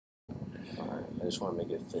I just want to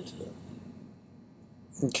make it fit to the...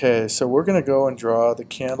 Okay, so we're going to go and draw the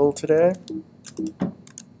candle today.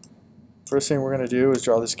 First thing we're going to do is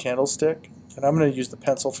draw this candlestick. And I'm going to use the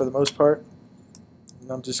pencil for the most part. And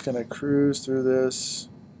I'm just going to cruise through this.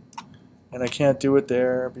 And I can't do it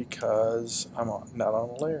there because I'm not on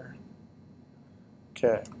a layer.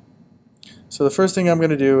 Okay. So the first thing I'm going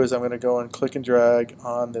to do is I'm going to go and click and drag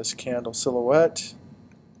on this candle silhouette.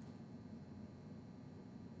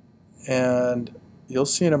 And you'll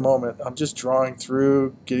see in a moment, I'm just drawing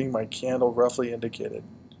through, getting my candle roughly indicated.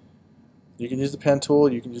 You can use the pen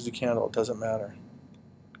tool, you can use the candle, it doesn't matter.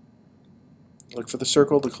 Look for the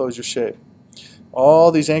circle to close your shape.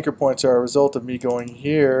 All these anchor points are a result of me going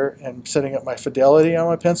here and setting up my fidelity on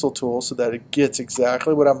my pencil tool so that it gets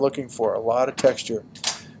exactly what I'm looking for, a lot of texture.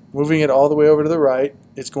 Moving it all the way over to the right,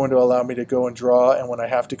 it's going to allow me to go and draw, and when I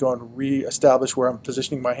have to go and re-establish where I'm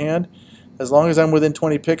positioning my hand, as long as I'm within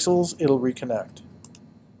 20 pixels, it'll reconnect.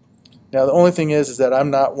 Now the only thing is that I'm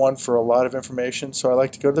not one for a lot of information, so I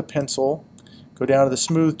like to go to the pencil, go down to the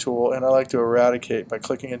smooth tool, and I like to eradicate by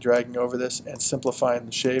clicking and dragging over this and simplifying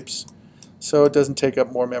the shapes so it doesn't take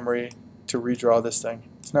up more memory to redraw this thing.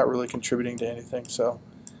 It's not really contributing to anything, so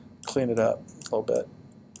clean it up a little bit.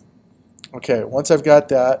 Okay, once I've got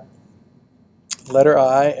that, letter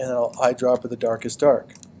I, and then I'll eyedropper the darkest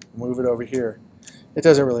dark. Move it over here. It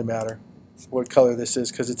doesn't really matter what color this is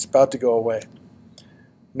because it's about to go away.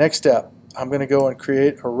 Next step, I'm going to go and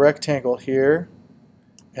create a rectangle here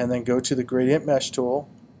and then go to the gradient mesh tool.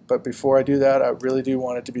 But before I do that, I really do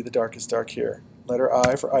want it to be the darkest dark here. Letter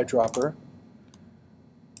I for eyedropper.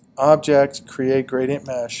 Object, create gradient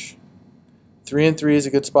mesh. 3 and 3 is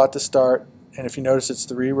a good spot to start. And if you notice, it's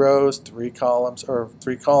 3 rows, 3 columns, or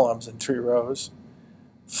 3 columns and 3 rows.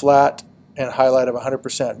 Flat and highlight of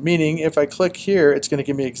 100%. Meaning, if I click here, it's going to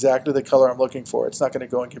give me exactly the color I'm looking for. It's not going to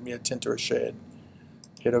go and give me a tint or a shade.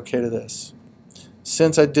 Hit OK to this.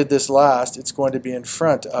 Since I did this last, it's going to be in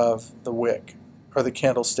front of the wick, or the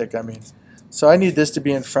candlestick, I mean. So I need this to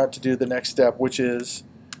be in front to do the next step, which is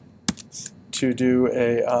to do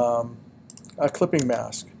a clipping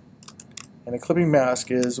mask. And a clipping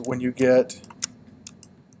mask is when you get,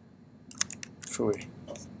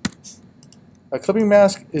 a clipping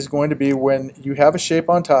mask is going to be when you have a shape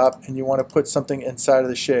on top and you want to put something inside of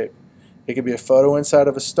the shape. It can be a photo inside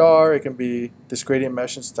of a star, it can be this gradient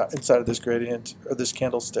mesh inside of this gradient or this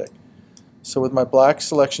candlestick. So with my black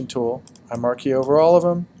selection tool, I marquee over all of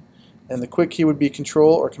them, and the quick key would be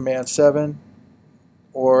Control or Command 7,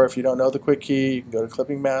 or if you don't know the quick key, you can go to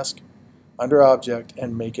Clipping Mask, under Object,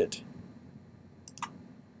 and make it.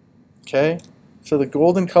 Okay, so the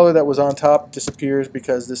golden color that was on top disappears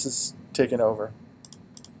because this is taken over.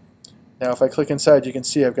 Now if I click inside, you can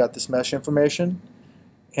see I've got this mesh information,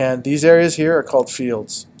 and these areas here are called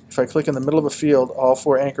fields. If I click in the middle of a field, all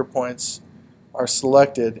 4 anchor points are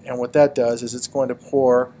selected, and what that does is it's going to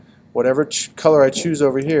pour whatever color I choose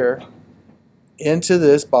over here into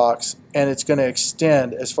this box, and it's going to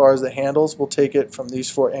extend as far as the handles will take it from these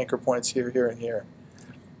 4 anchor points here, here, and here.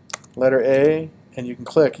 Letter A, and you can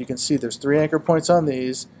click, you can see there's 3 anchor points on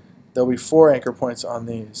these, there'll be 4 anchor points on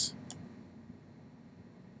these.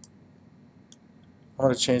 I'm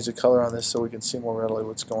going to change the color on this so we can see more readily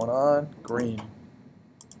what's going on. Green.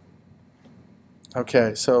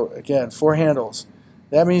 Okay, so again, 4 handles.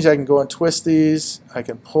 That means I can go and twist these, I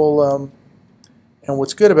can pull them, and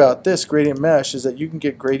what's good about this gradient mesh is that you can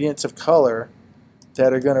get gradients of color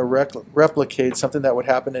that are going to replicate something that would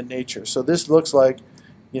happen in nature. So this looks like,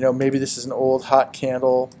 you know, maybe this is an old hot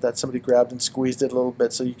candle that somebody grabbed and squeezed it a little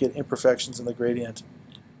bit so you get imperfections in the gradient.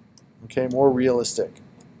 Okay, more realistic.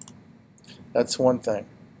 That's one thing.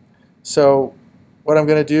 So what I'm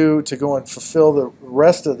going to do to go and fulfill the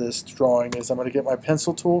rest of this drawing is I'm going to get my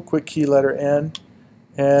pencil tool, quick key letter N,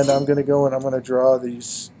 and I'm going to go and I'm going to draw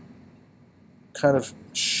these kind of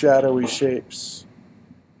shadowy shapes.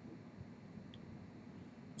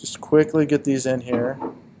 Just quickly get these in here.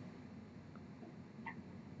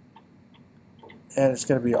 And it's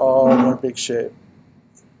going to be all one big shape.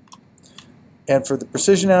 And for the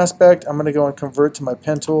precision aspect, I'm going to go and convert to my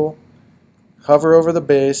pen tool, hover over the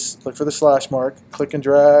base, look for the slash mark, click and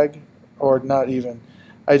drag, or not even.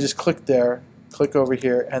 I just click there, click over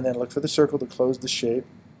here, and then look for the circle to close the shape,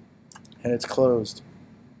 and it's closed.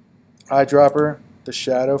 Eyedropper, the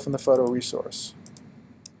shadow from the photo resource.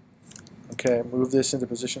 Okay, move this into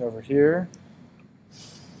position over here.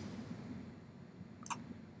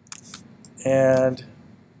 And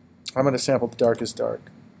I'm going to sample the darkest dark.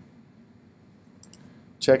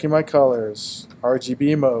 Checking my colors,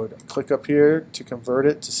 RGB mode. Click up here to convert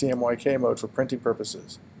it to CMYK mode for printing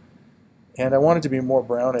purposes. And I want it to be more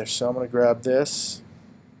brownish, so I'm going to grab this,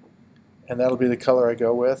 and that'll be the color I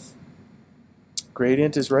go with.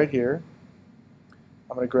 Gradient is right here.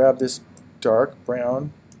 I'm going to grab this dark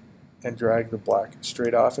brown and drag the black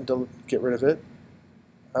straight off and get rid of it.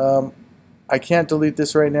 I can't delete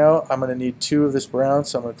this right now. I'm going to need 2 of this brown,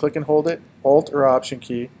 so I'm going to click and hold it, Alt or Option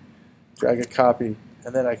key, drag a copy,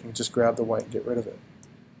 and then I can just grab the white and get rid of it.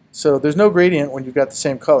 So there's no gradient when you've got the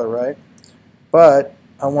same color, right? But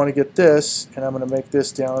I want to get this, and I'm going to make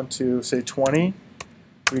this down to, say, 20,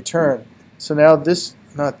 return. So now this,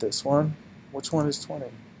 not this one, which one is 20?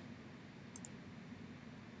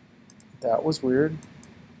 That was weird.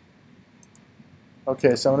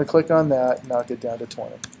 Okay, so I'm going to click on that and knock it down to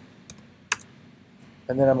 20.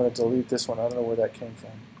 And then I'm going to delete this one. I don't know where that came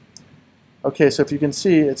from. Okay, so if you can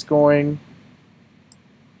see, it's going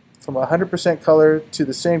from 100% color to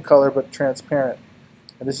the same color but transparent.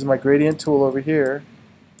 And this is my gradient tool over here.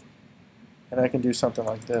 And I can do something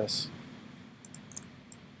like this.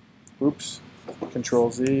 Oops.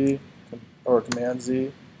 Control Z or Command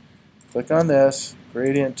Z. Click on this,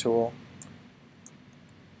 gradient tool.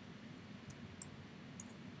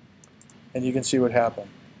 And you can see what happened.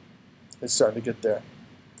 It's starting to get there.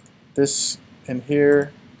 This in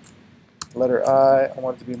here, letter I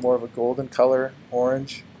want it to be more of a golden color,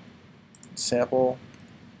 orange. Sample.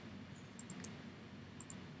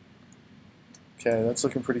 Okay, that's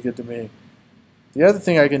looking pretty good to me. The other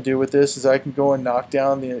thing I can do with this is I can go and knock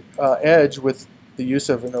down the edge with the use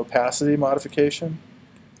of an opacity modification,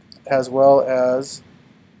 as well as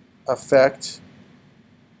effect,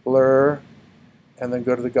 blur, and then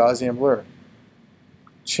go to the Gaussian blur.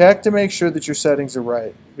 Check to make sure that your settings are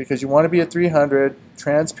right, because you want to be at 300,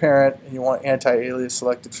 transparent, and you want anti-alias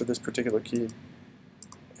selected for this particular key.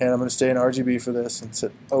 And I'm going to stay in RGB for this and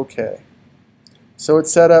hit OK. So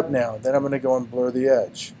it's set up now. Then I'm going to go and blur the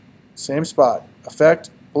edge. Same spot. Effect,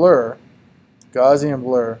 blur, Gaussian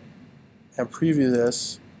blur, and preview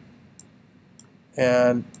this.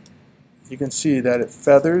 And you can see that it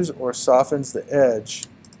feathers or softens the edge.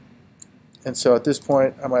 And so at this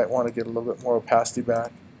point, I might want to get a little bit more opacity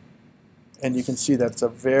back. And you can see that it's a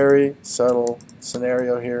very subtle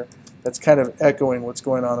scenario here that's kind of echoing what's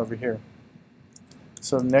going on over here.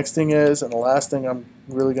 So the next thing is, and the last thing I'm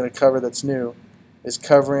really going to cover that's new, is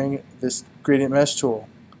covering this gradient mesh tool.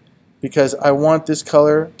 Because I want this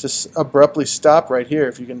color to abruptly stop right here,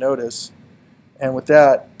 if you can notice. And with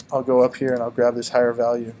that, I'll go up here and I'll grab this higher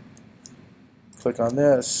value. Click on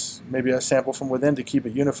this. Maybe I sample from within to keep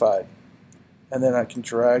it unified. And then I can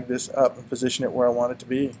drag this up and position it where I want it to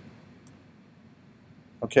be.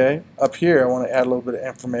 Okay, up here I want to add a little bit of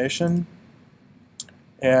information.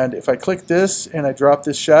 And if I click this and I drop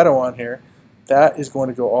this shadow on here, that is going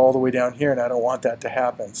to go all the way down here, and I don't want that to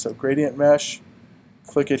happen. So gradient mesh,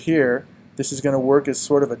 click it here. This is going to work as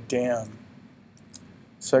sort of a dam.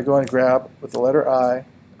 So I go and grab with the letter I,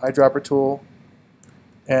 eyedropper tool,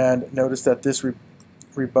 and notice that this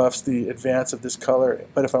rebuffs the advance of this color.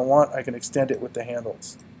 But if I want, I can extend it with the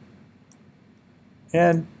handles.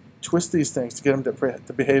 And twist these things to get them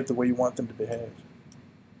to behave the way you want them to behave.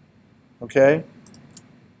 Okay?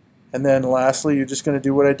 And then lastly, you're just going to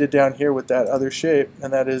do what I did down here with that other shape,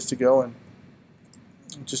 and that is to go and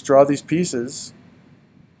just draw these pieces.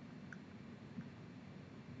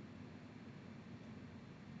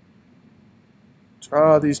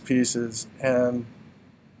 Draw these pieces and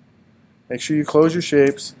make sure you close your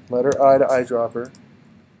shapes, letter I to eyedropper.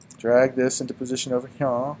 Drag this into position over here.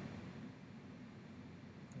 I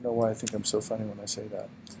don't know why I think I'm so funny when I say that.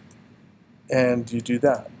 And you do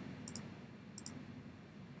that.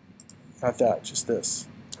 Not that, just this.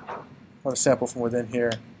 I want to sample from within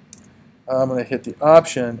here. I'm going to hit the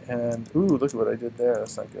option and, ooh, look at what I did there.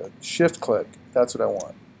 That's not good. Shift click. That's what I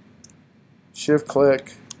want. Shift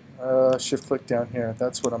click down here.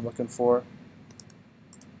 That's what I'm looking for.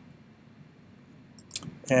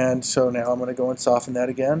 And so now I'm going to go and soften that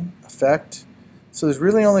again. Effect. So there's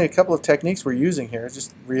really only a couple of techniques we're using here.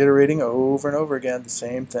 Just reiterating over and over again the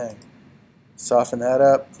same thing. Soften that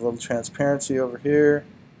up. A little transparency over here.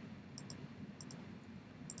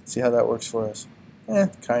 See how that works for us.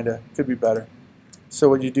 Kinda. Could be better. So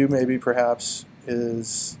what you do maybe perhaps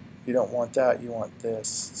is you don't want that. You want this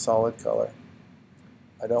solid color.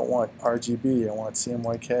 I don't want RGB. I want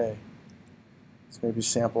CMYK. So maybe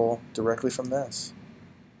sample directly from this.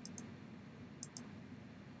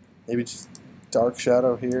 Maybe just dark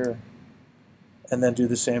shadow here. And then do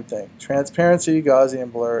the same thing. Transparency,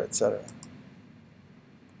 Gaussian blur, etc.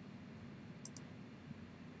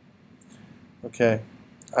 Okay.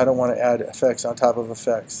 I don't want to add effects on top of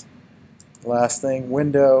effects. Last thing,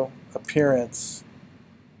 window, appearance.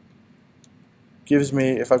 gives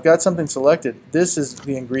me, if I've got something selected, this is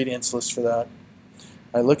the ingredients list for that.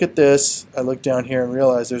 I look at this, I look down here and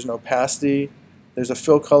realize there's an opacity, there's a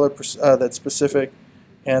fill color that's specific,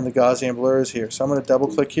 and the Gaussian blur is here. So I'm going to double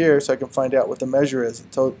click here so I can find out what the measure is.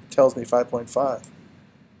 It tells me 5.5.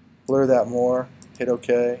 Blur that more, hit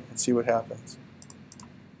OK, and see what happens.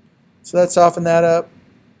 So that softened that up,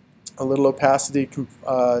 a little opacity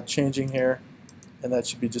changing here, and that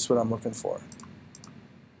should be just what I'm looking for.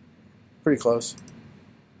 Pretty close.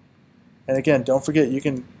 And again, don't forget, you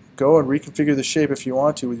can go and reconfigure the shape if you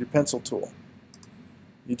want to with your pencil tool.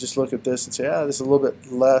 You just look at this and say, this is a little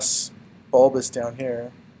bit less bulbous down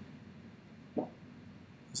here.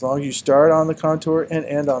 As long as you start on the contour and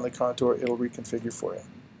end on the contour, it'll reconfigure for you.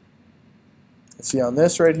 And see on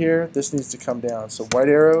this right here, this needs to come down. So white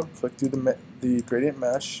arrow, click through the gradient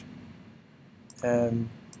mesh, and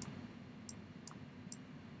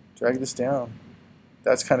drag this down.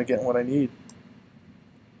 That's kind of getting what I need.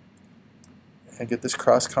 And get this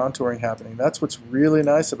cross contouring happening. That's what's really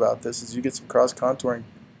nice about this, is you get some cross contouring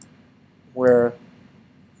where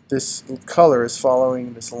this color is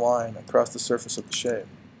following this line across the surface of the shape.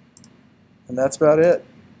 And that's about it.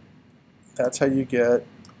 That's how you get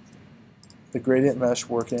the gradient mesh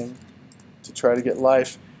working to try to get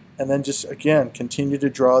life. And then just, again, continue to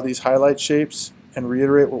draw these highlight shapes and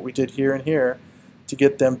reiterate what we did here and here to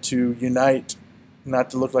get them to unite, not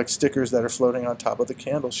to look like stickers that are floating on top of the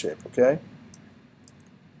candle shape, okay?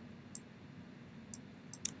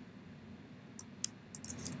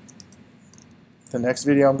 The next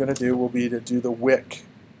video I'm going to do will be to do the wick.